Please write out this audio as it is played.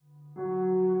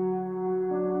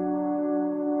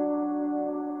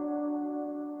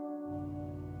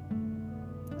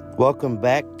Welcome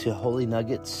back to Holy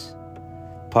Nuggets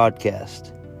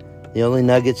Podcast, the only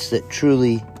nuggets that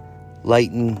truly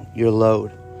lighten your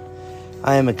load.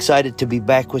 I am excited to be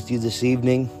back with you this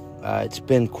evening. It's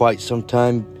been quite some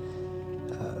time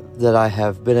that I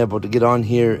have been able to get on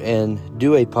here and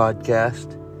do a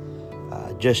podcast,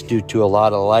 just due to a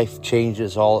lot of life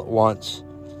changes all at once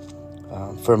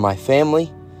for my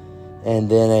family, and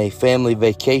then a family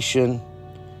vacation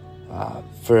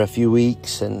for a few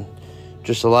weeks, and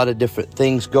just a lot of different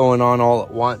things going on all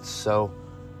at once. So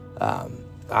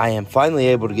I am finally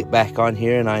able to get back on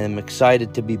here, and I am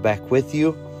excited to be back with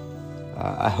you.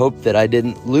 I hope that I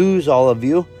didn't lose all of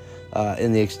you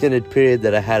in the extended period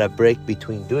that I had a break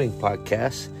between doing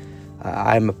podcasts.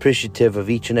 I'm appreciative of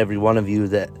each and every one of you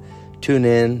that tune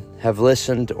in, have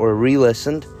listened or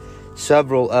re-listened.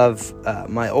 Several of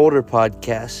my older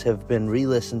podcasts have been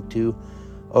re-listened to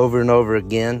over and over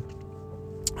again.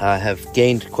 Have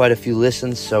gained quite a few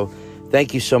listens, so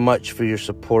thank you so much for your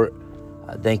support.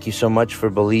 Thank you so much for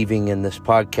believing in this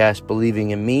podcast, believing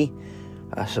in me,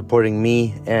 supporting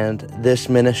me and this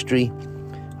ministry.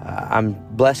 I'm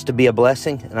blessed to be a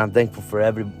blessing, and I'm thankful for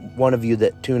every one of you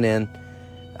that tune in.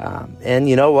 And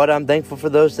you know what? I'm thankful for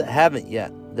those that haven't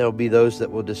yet. There'll be those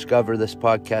that will discover this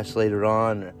podcast later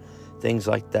on, or things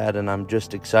like that, and I'm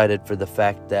just excited for the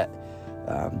fact that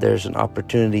there's an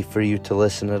opportunity for you to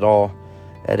listen at all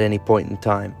at any point in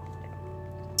time.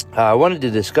 I wanted to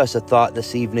discuss a thought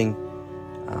this evening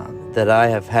that I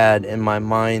have had in my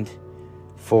mind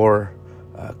for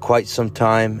quite some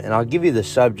time, and I'll give you the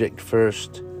subject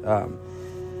first.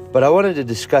 But I wanted to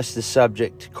discuss the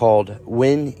subject called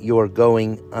When You're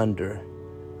Going Under.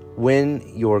 When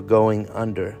you're going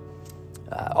under.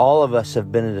 All of us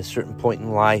have been at a certain point in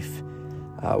life,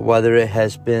 whether it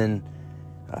has been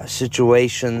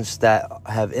situations that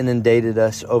have inundated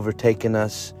us, overtaken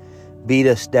us, beat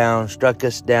us down, struck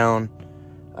us down,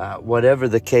 whatever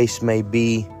the case may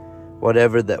be,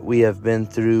 whatever that we have been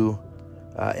through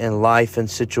in life and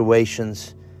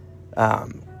situations,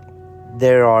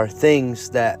 there are things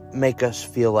that make us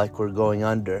feel like we're going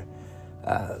under.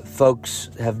 Folks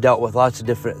have dealt with lots of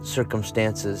different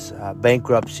circumstances,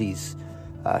 bankruptcies,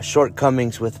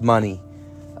 shortcomings with money,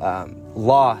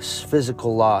 loss,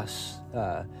 physical loss,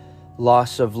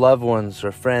 loss of loved ones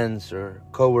or friends or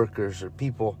coworkers or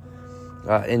people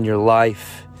in your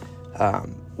life.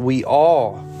 We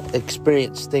all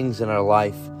experience things in our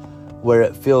life where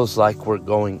it feels like we're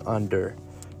going under.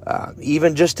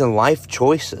 Even just in life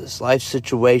choices, life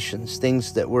situations,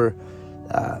 things that we're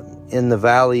in the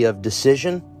valley of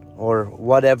decision, or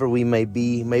whatever we may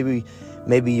be.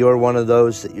 Maybe you're one of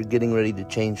those that you're getting ready to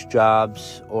change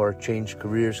jobs or change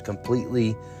careers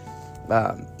completely.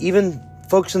 Even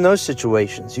folks in those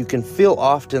situations, you can feel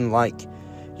often like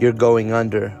you're going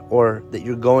under, or that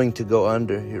you're going to go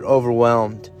under. You're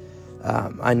overwhelmed.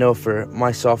 I know for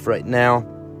myself right now,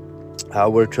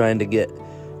 we're trying to get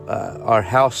our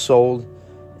house sold,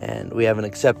 and we have an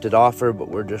accepted offer, but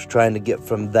we're just trying to get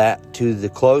from that to the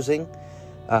closing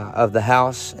of the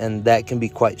house, and that can be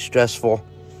quite stressful.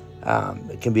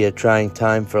 It can be a trying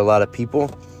time for a lot of people.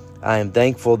 I am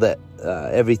thankful that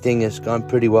everything has gone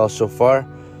pretty well so far.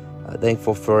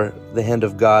 Thankful for the hand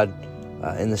of God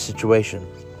in the situation.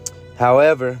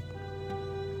 However,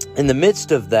 in the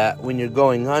midst of that, when you're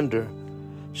going under,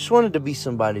 just wanted to be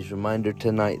somebody's reminder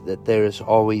tonight that there is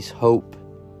always hope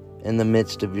in the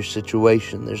midst of your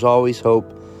situation. There's always hope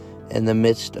in the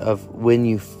midst of when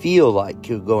you feel like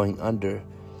you're going under.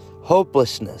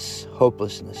 Hopelessness.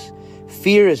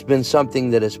 Fear has been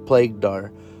something that has plagued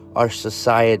our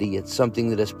society. It's something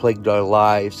that has plagued our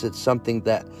lives. It's something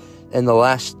that in the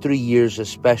last 3 years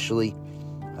especially,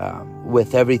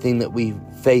 with everything that we've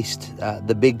faced,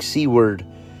 the big C word,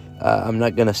 I'm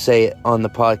not going to say it on the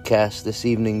podcast this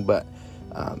evening, but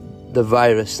the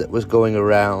virus that was going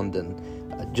around,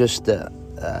 and just the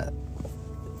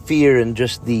fear, and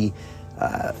just the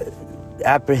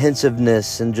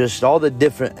apprehensiveness, and just all the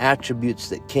different attributes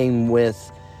that came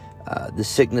with the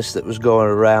sickness that was going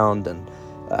around, and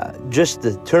just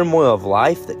the turmoil of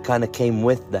life that kind of came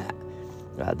with that.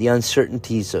 The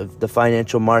uncertainties of the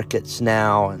financial markets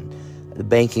now, and the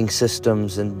banking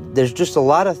systems, and there's just a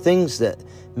lot of things that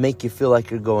make you feel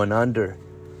like you're going under.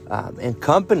 And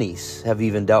companies have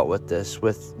even dealt with this,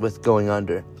 with going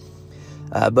under.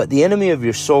 But the enemy of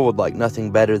your soul would like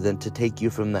nothing better than to take you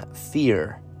from that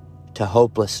fear to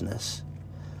hopelessness.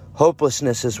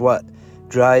 Hopelessness is what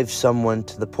drives someone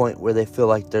to the point where they feel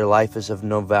like their life is of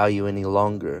no value any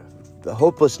longer. The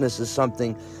hopelessness is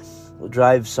something that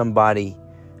drives somebody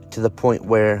to the point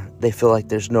where they feel like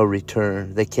there's no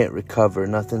return. They can't recover.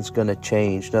 Nothing's going to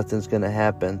change. Nothing's going to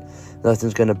happen.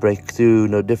 Nothing's going to break through.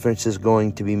 No difference is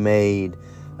going to be made.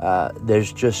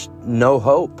 There's just no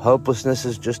hope. Hopelessness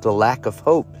is just a lack of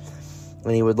hope.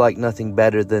 And he would like nothing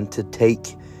better than to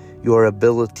take your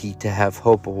ability to have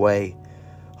hope away.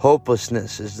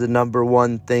 Hopelessness is the number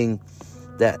one thing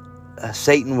that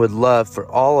Satan would love for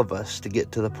all of us to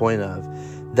get to the point of.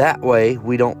 That way,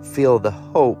 we don't feel the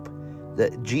hope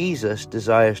that Jesus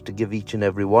desires to give each and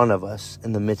every one of us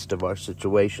in the midst of our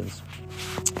situations.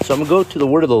 So I'm going to go to the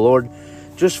word of the Lord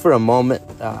just for a moment.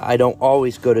 I don't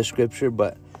always go to Scripture,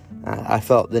 but I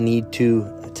felt the need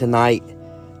to tonight.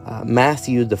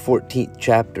 Matthew, the 14th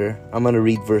chapter. I'm going to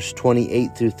read verse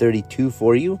 28 through 32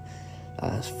 for you,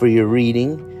 for your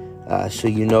reading, so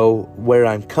you know where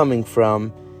I'm coming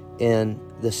from in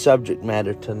the subject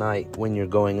matter tonight when you're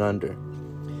going under.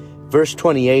 Verse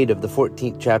 28 of the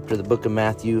 14th chapter of the book of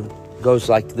Matthew goes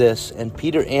like this. And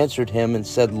Peter answered him and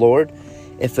said, Lord,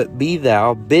 if it be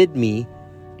thou, bid me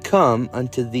come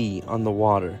unto thee on the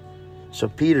water. So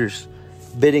Peter's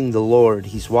bidding the Lord.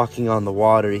 He's walking on the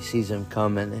water. He sees him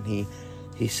coming, and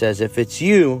he says, if it's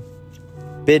you,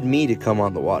 bid me to come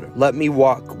on the water. Let me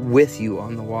walk with you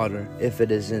on the water, if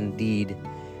it is indeed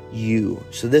you.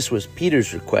 So this was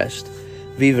Peter's request.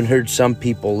 I've even heard some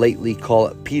people lately call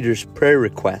it Peter's prayer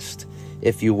request,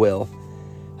 if you will.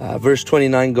 Verse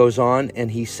 29 goes on, and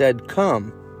he said,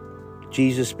 come,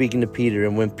 Jesus speaking to Peter.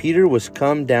 And when Peter was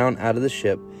come down out of the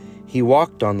ship, he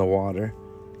walked on the water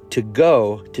to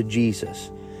go to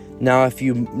Jesus. Now, if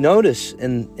you notice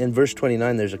in verse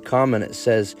 29, there's a comment. It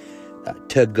says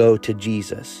to go to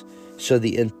Jesus. So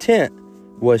the intent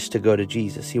was to go to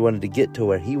Jesus. He wanted to get to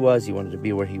where he was. He wanted to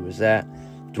be where he was at,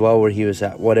 dwell where he was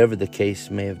at, whatever the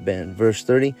case may have been. Verse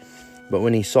 30, but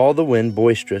when he saw the wind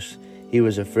boisterous, he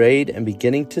was afraid, and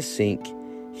beginning to sink,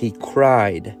 he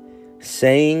cried,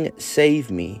 saying,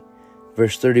 save me.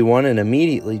 Verse 31, and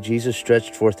immediately Jesus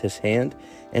stretched forth his hand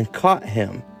and caught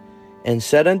him, and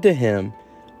said unto him,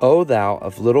 O thou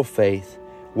of little faith,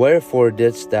 wherefore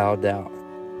didst thou doubt?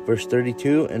 Verse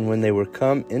 32, and when they were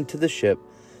come into the ship,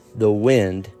 the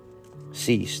wind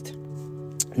ceased.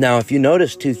 Now, if you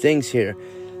notice two things here,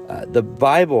 the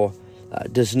Bible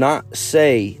does not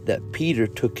say that Peter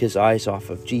took his eyes off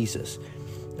of Jesus.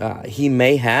 He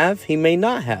may have, he may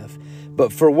not have.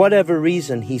 But for whatever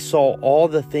reason, he saw all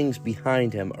the things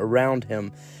behind him, around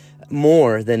him,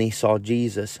 more than he saw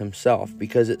Jesus himself.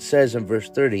 Because it says in verse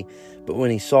 30, but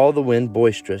when he saw the wind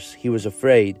boisterous, he was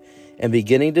afraid, and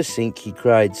beginning to sink, he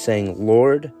cried, saying,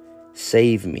 Lord,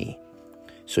 save me.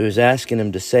 So he was asking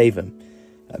him to save him,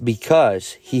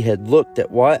 because he had looked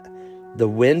at what? The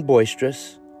wind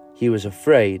boisterous. He was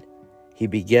afraid. He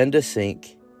began to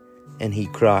sink, and he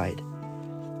cried.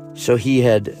 So he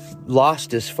had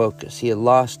lost his focus. He had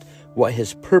lost what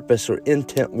his purpose or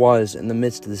intent was in the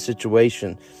midst of the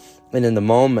situation and in the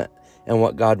moment and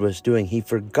what God was doing. He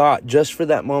forgot just for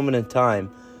that moment in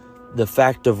time the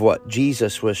fact of what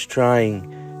Jesus was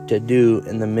trying to do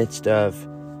in the midst of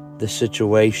the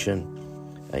situation.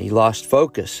 He lost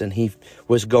focus, and he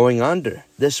was going under.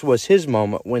 This was his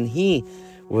moment when he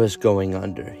was going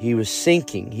under. He was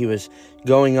sinking. He was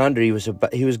going under. He was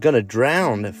going to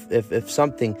drown if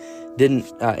something didn't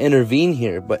intervene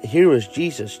here. But here was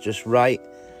Jesus just right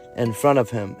in front of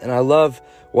him. And I love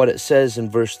what it says in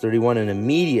verse 31. And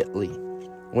immediately,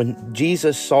 when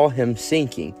Jesus saw him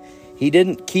sinking, he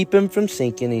didn't keep him from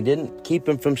sinking. He didn't keep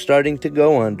him from starting to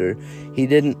go under. He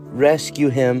didn't rescue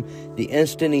him the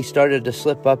instant he started to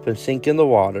slip up and sink in the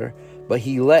water, but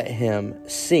he let him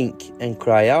sink and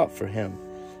cry out for him,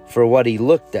 for what he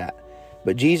looked at.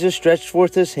 But Jesus stretched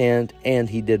forth his hand, and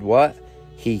he did what?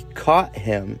 He caught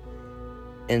him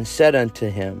and said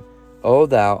unto him, O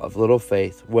thou of little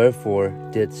faith, wherefore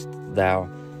didst thou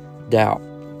doubt?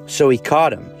 So he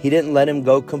caught him. He didn't let him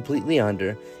go completely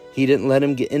under. He didn't let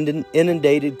him get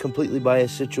inundated completely by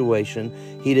his situation.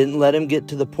 He didn't let him get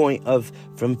to the point of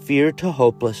from fear to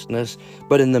hopelessness.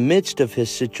 But in the midst of his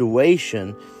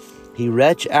situation, he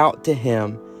reached out to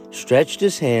him, stretched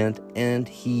his hand, and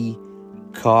he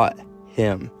caught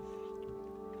him.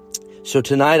 So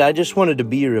tonight, I just wanted to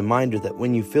be a reminder that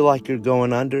when you feel like you're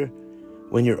going under,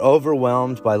 when you're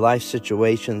overwhelmed by life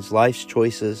situations, life's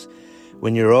choices,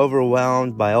 when you're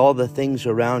overwhelmed by all the things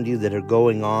around you that are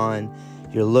going on,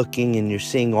 you're looking and you're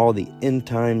seeing all the end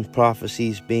time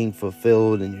prophecies being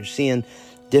fulfilled, and you're seeing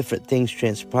different things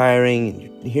transpiring, and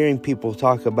you're hearing people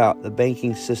talk about the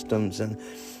banking systems and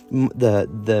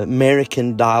the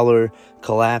American dollar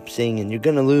collapsing, and you're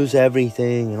going to lose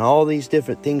everything, and all these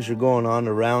different things are going on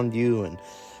around you, and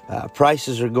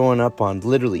Prices are going up on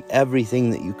literally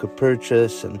everything that you could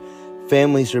purchase, and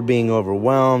families are being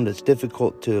overwhelmed. It's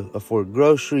difficult to afford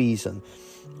groceries and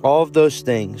all of those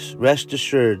things. Rest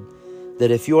assured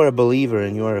that if you are a believer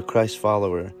and you are a Christ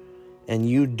follower and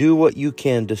you do what you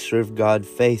can to serve God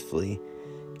faithfully,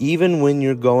 even when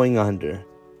you're going under,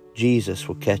 Jesus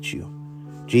will catch you.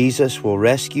 Jesus will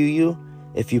rescue you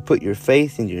if you put your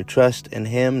faith and your trust in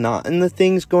Him, not in the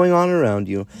things going on around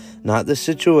you, not the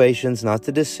situations, not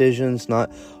the decisions,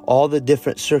 not all the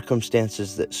different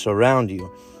circumstances that surround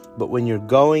you. But when you're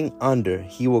going under,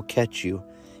 He will catch you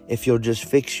if you'll just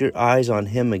fix your eyes on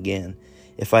Him again.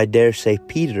 If I dare say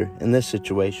Peter in this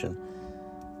situation,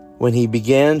 when he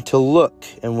began to look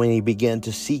and when he began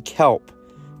to seek help,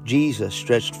 Jesus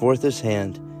stretched forth His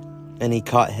hand and He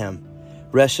caught him.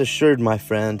 Rest assured, my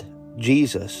friend,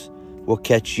 Jesus will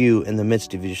catch you in the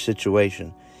midst of your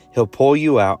situation. He'll pull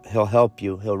you out. He'll help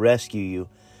you. He'll rescue you.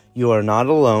 You are not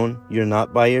alone. You're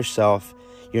not by yourself.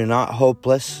 You're not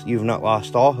hopeless. You've not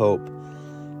lost all hope.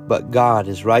 But God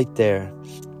is right there.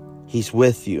 He's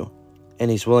with you, and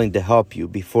He's willing to help you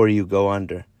before you go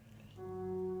under.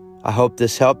 I hope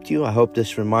this helped you. I hope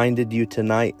this reminded you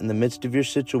tonight in the midst of your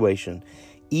situation,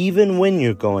 even when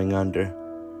you're going under,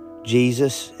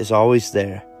 Jesus is always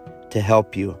there to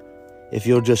help you. If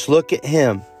you'll just look at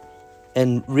Him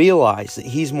and realize that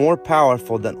He's more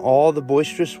powerful than all the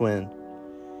boisterous wind.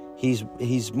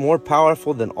 He's more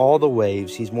powerful than all the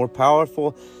waves. He's more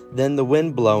powerful than the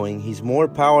wind blowing. He's more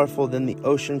powerful than the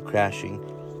ocean crashing.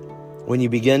 When you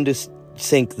begin to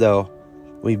sink, though,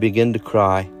 we begin to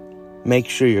cry. Make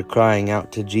sure you're crying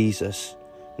out to Jesus,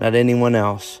 not anyone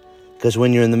else. Because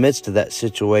when you're in the midst of that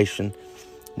situation,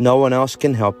 no one else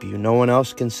can help you. No one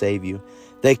else can save you.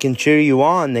 They can cheer you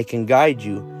on. They can guide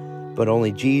you. But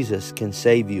only Jesus can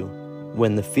save you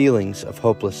when the feelings of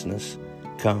hopelessness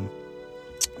come.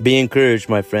 Be encouraged,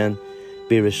 my friend.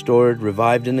 Be restored,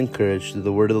 revived, and encouraged through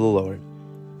the word of the Lord.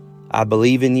 I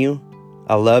believe in you.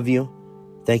 I love you.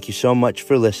 Thank you so much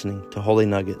for listening to Holy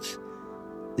Nuggets,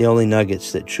 the only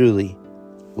nuggets that truly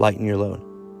lighten your load.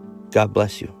 God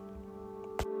bless you.